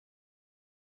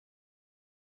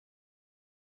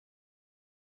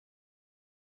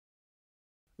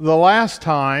The last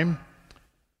time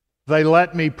they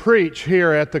let me preach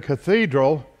here at the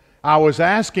Cathedral, I was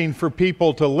asking for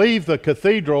people to leave the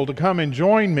Cathedral to come and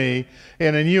join me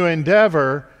in a new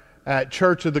endeavor at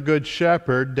Church of the Good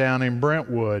Shepherd down in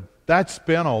Brentwood. That's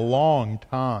been a long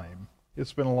time.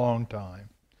 It's been a long time.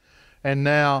 And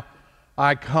now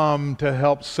I come to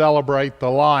help celebrate the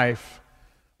life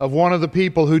of one of the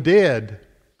people who did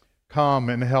come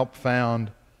and help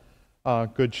found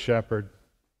Good Shepherd.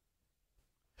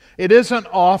 It isn't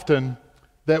often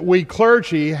that we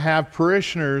clergy have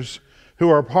parishioners who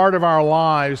are part of our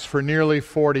lives for nearly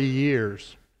 40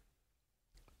 years.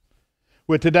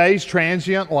 With today's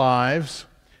transient lives,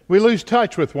 we lose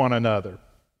touch with one another.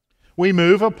 We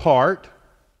move apart.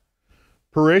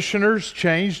 Parishioners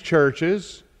change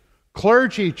churches.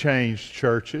 Clergy change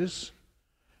churches.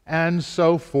 And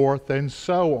so forth and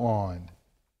so on.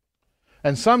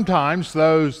 And sometimes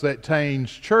those that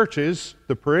change churches,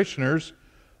 the parishioners,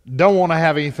 don't want to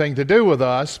have anything to do with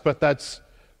us, but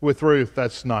with Ruth,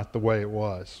 that's not the way it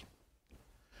was.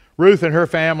 Ruth and her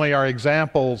family are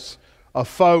examples of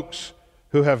folks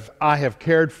who I have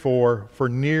cared for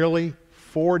nearly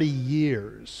 40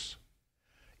 years.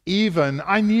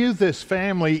 I knew this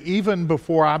family even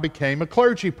before I became a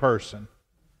clergy person.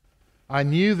 I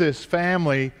knew this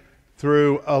family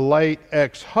through a late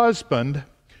ex-husband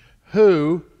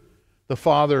who, the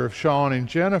father of Sean and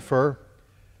Jennifer,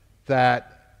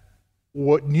 that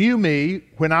knew me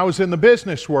when I was in the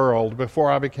business world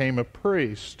before I became a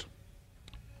priest.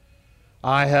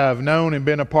 I have known and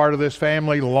been a part of this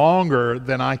family longer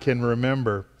than I can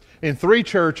remember. In 3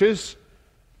 churches,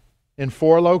 in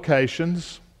 4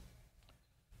 locations,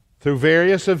 through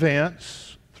various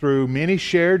events, through many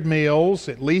shared meals,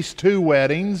 at least 2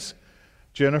 weddings,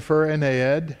 Jennifer and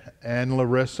Ed, and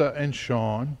Larissa and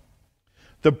Sean,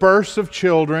 the births of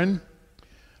children,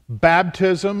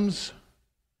 baptisms,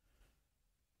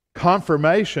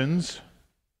 confirmations.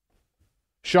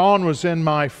 Sean was in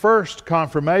my first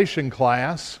confirmation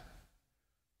class.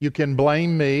 You can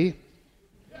blame me.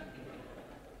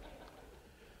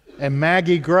 And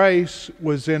Maggie Grace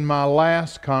was in my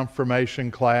last confirmation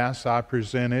class I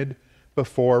presented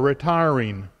before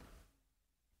retiring.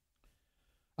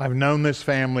 I've known this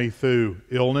family through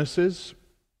illnesses,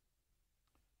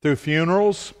 through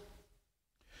funerals,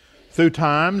 through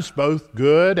times both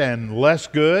good and less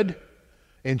good,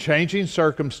 in changing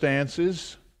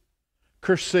circumstances,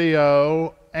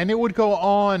 Curcio, and it would go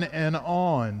on and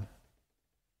on.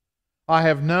 I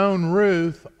have known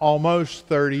Ruth almost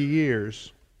 30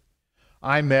 years.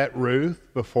 I met Ruth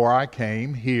before I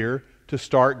came here to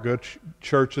start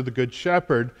Church of the Good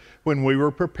Shepherd when we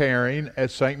were preparing at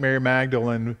St. Mary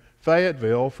Magdalene,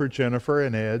 Fayetteville for Jennifer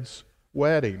and Ed's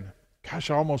wedding.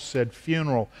 Gosh, I almost said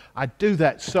funeral. I do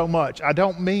that so much. I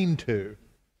don't mean to.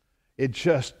 It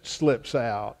just slips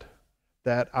out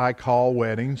that I call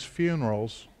weddings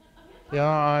funerals.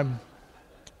 Lynette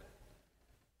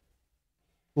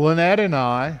and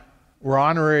I were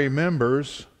honorary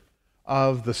members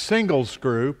of the singles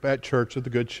group at Church of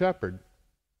the Good Shepherd.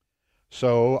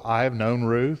 So I have known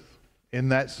Ruth in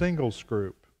that singles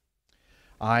group.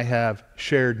 I have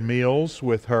shared meals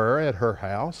with her at her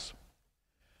house.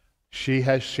 She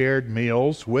has shared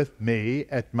meals with me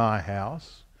at my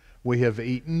house. We have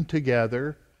eaten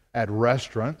together at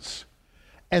restaurants.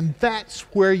 And that's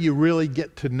where you really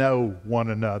get to know one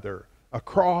another,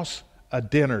 across a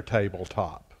dinner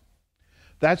tabletop.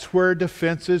 That's where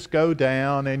defenses go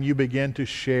down and you begin to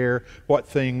share what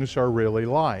things are really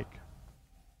like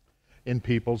in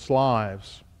people's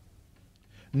lives.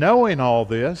 Knowing all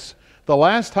this, the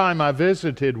last time I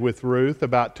visited with Ruth,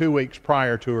 about 2 weeks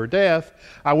prior to her death,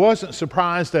 I wasn't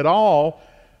surprised at all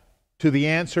to the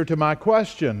answer to my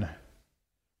question.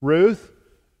 Ruth,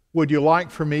 would you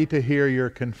like for me to hear your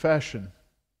confession?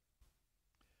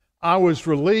 I was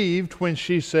relieved when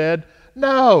she said,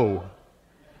 no.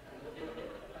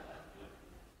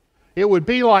 It would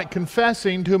be like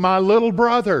confessing to my little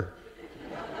brother.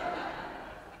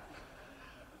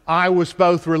 I was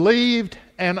both relieved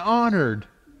and honored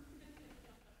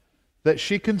that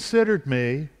she considered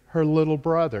me her little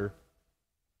brother.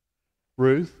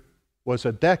 Ruth was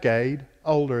a decade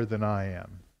older than I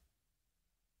am.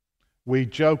 We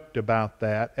joked about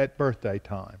that at birthday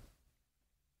time.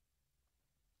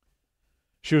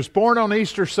 She was born on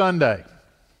Easter Sunday,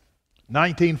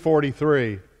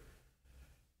 1943.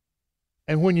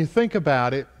 And when you think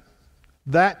about it,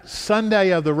 that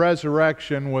Sunday of the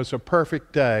resurrection was a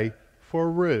perfect day for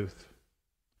Ruth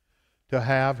to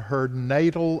have her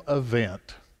natal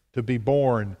event, to be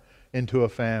born into a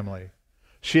family.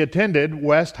 She attended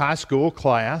West High School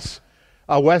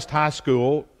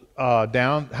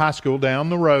high school down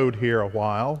the road here a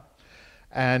while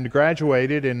and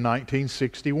graduated in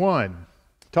 1961.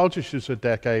 Told you she was a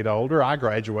decade older. I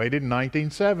graduated in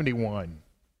 1971.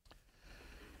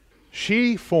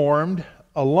 She formed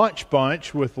a lunch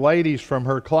bunch with ladies from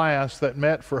her class that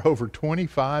met for over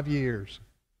 25 years.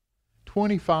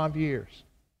 25 years.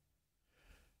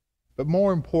 But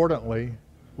more importantly,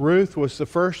 Ruth was the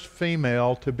first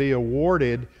female to be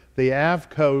awarded the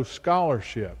Avco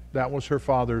Scholarship. That was her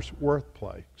father's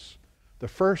birthplace. The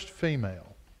first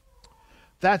female.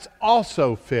 That's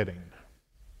also fitting.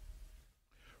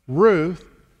 Ruth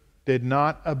did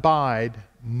not abide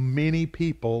many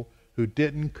people who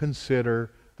didn't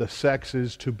consider the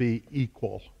sexes to be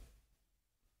equal.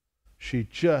 She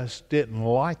just didn't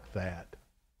like that.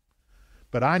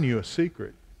 But I knew a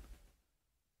secret.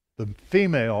 The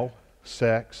female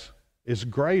sex is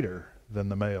greater than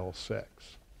the male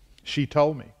sex. She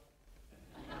told me.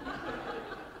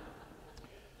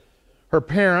 Her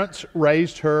parents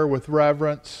raised her with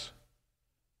reverence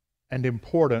and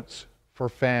importance for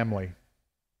family.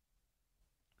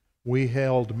 We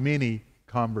held many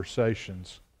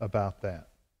conversations about that.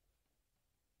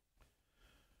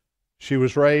 She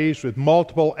was raised with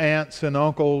multiple aunts and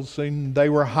uncles, and they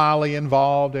were highly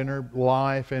involved in her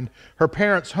life. And her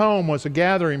parents' home was a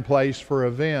gathering place for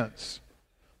events,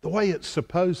 the way it's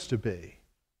supposed to be.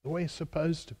 The way it's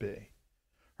supposed to be.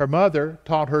 Her mother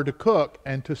taught her to cook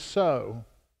and to sew.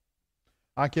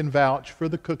 I can vouch for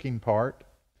the cooking part.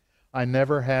 I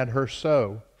never had her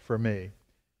sew for me.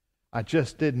 I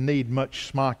just didn't need much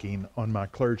smocking on my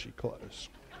clergy clothes.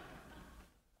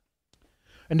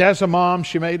 And as a mom,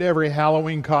 she made every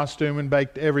Halloween costume and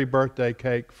baked every birthday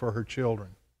cake for her children.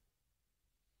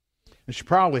 And she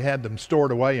probably had them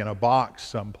stored away in a box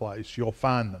someplace. You'll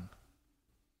find them.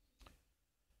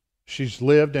 She's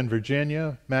lived in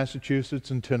Virginia,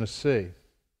 Massachusetts, and Tennessee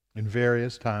in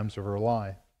various times of her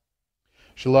life.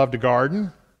 She loved to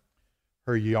garden.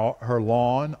 Her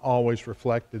lawn always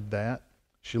reflected that.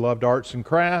 She loved arts and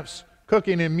crafts,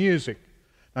 cooking and music.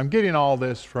 I'm getting all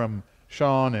this from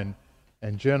Sean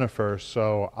and Jennifer,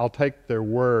 so I'll take their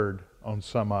word on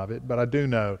some of it, but I do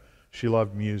know she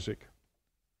loved music.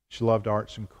 She loved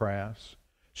arts and crafts.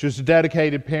 She was a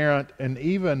dedicated parent and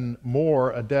even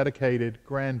more a dedicated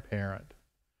grandparent.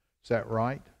 Is that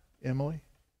right, Emily?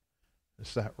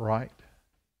 Is that right,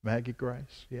 Maggie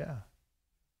Grace? Yeah.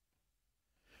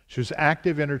 She was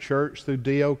active in her church through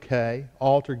DOK,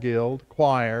 Altar Guild,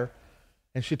 choir,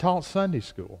 and she taught Sunday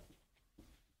school.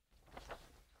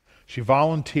 She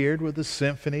volunteered with the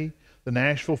Symphony, the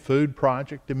Nashville Food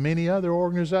Project, and many other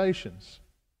organizations.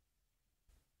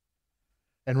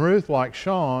 And Ruth, like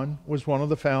Sean, was one of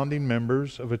the founding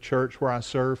members of a church where I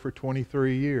served for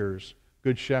 23 years,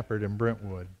 Good Shepherd in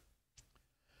Brentwood.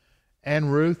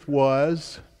 And Ruth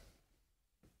was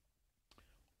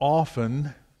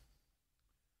often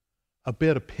a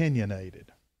bit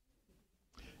opinionated.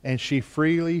 And she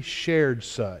freely shared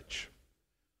such.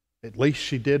 At least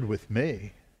she did with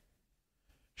me.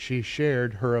 She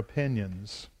shared her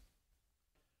opinions.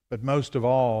 But most of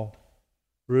all,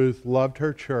 Ruth loved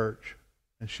her church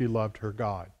and she loved her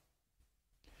God.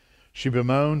 She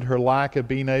bemoaned her lack of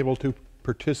being able to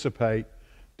participate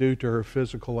due to her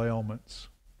physical ailments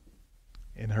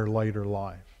in her later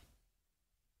life.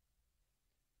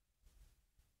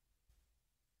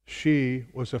 She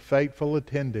was a faithful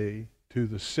attendee to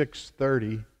the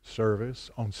 6:30 service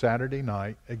on Saturday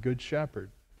night at Good Shepherd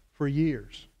for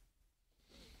years.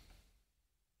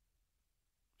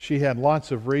 She had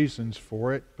lots of reasons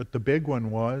for it, but the big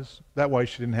one was that way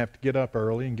she didn't have to get up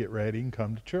early and get ready and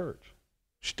come to church.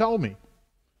 She told me.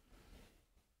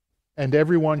 And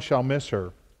everyone shall miss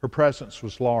her. Her presence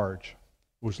was large.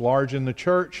 It was large in the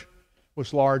church. It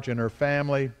was large in her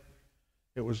family.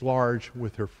 It was large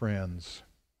with her friends.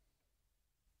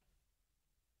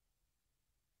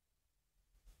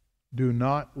 Do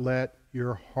not let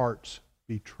your hearts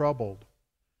be troubled,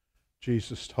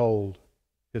 Jesus told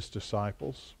His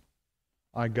disciples.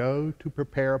 I go to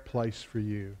prepare a place for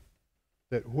you,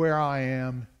 that where I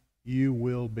am, you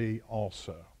will be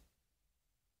also.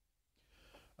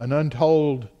 An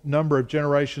untold number of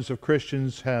generations of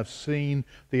Christians have seen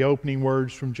the opening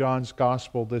words from John's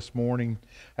Gospel this morning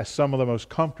as some of the most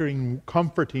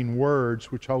comforting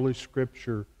words which Holy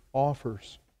Scripture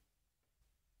offers.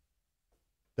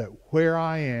 That where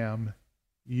I am,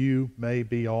 you may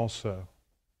be also.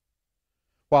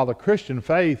 While the Christian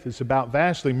faith is about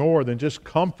vastly more than just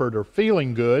comfort or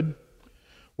feeling good,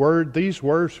 these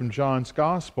words from John's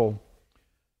Gospel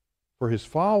for his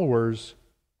followers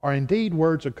are indeed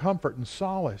words of comfort and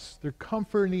solace. They're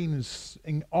comforting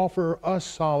and offer us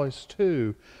solace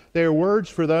too. They're words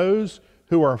for those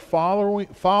who are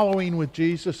following with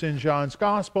Jesus in John's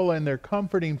Gospel, and they're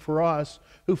comforting for us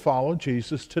who follow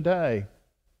Jesus today.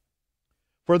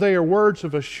 For they are words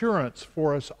of assurance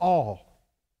for us all.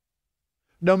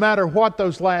 No matter what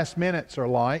those last minutes are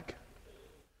like,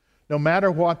 no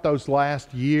matter what those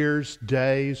last years,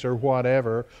 days, or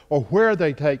whatever, or where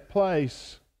they take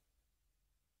place,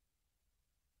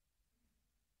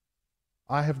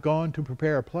 I have gone to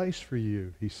prepare a place for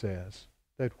you, he says,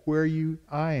 that where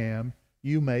I am,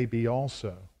 you may be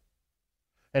also.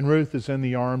 And Ruth is in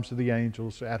the arms of the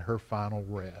angels at her final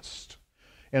rest,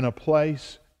 in a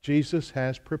place Jesus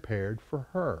has prepared for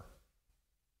her.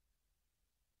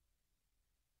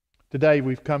 Today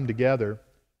we've come together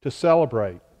to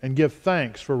celebrate and give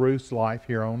thanks for Ruth's life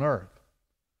here on earth.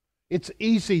 It's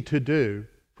easy to do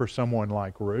for someone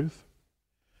like Ruth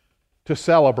to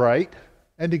celebrate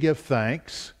and to give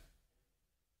thanks,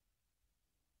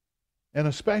 and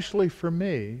especially for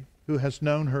me, who has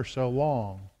known her so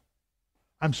long.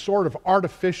 I'm sort of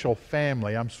artificial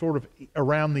family. I'm sort of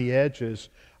around the edges.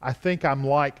 I think I'm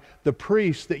like the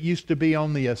priest that used to be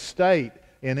on the estate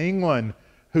in England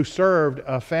who served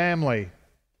a family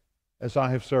as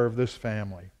I have served this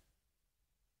family.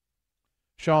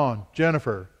 Sean,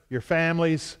 Jennifer, your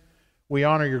families, we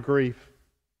honor your grief.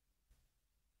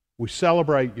 We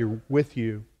celebrate with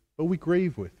you, but we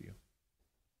grieve with you.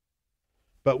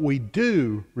 But we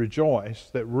do rejoice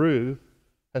that Ruth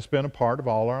has been a part of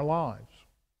all our lives.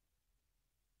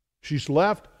 She's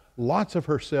left lots of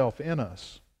herself in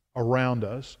us, around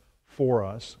us, for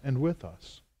us, and with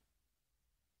us.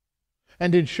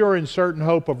 And in sure and certain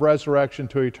hope of resurrection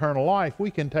to eternal life, we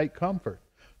can take comfort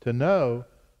to know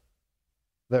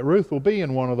that Ruth will be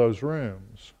in one of those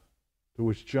rooms to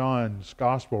which John's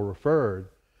Gospel referred.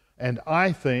 And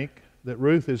I think that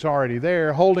Ruth is already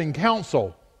there holding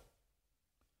counsel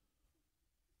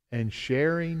and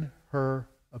sharing her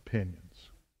opinions.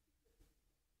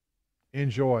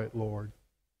 Enjoy it, Lord.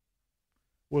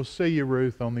 We'll see you,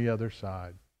 Ruth, on the other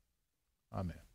side. Amen.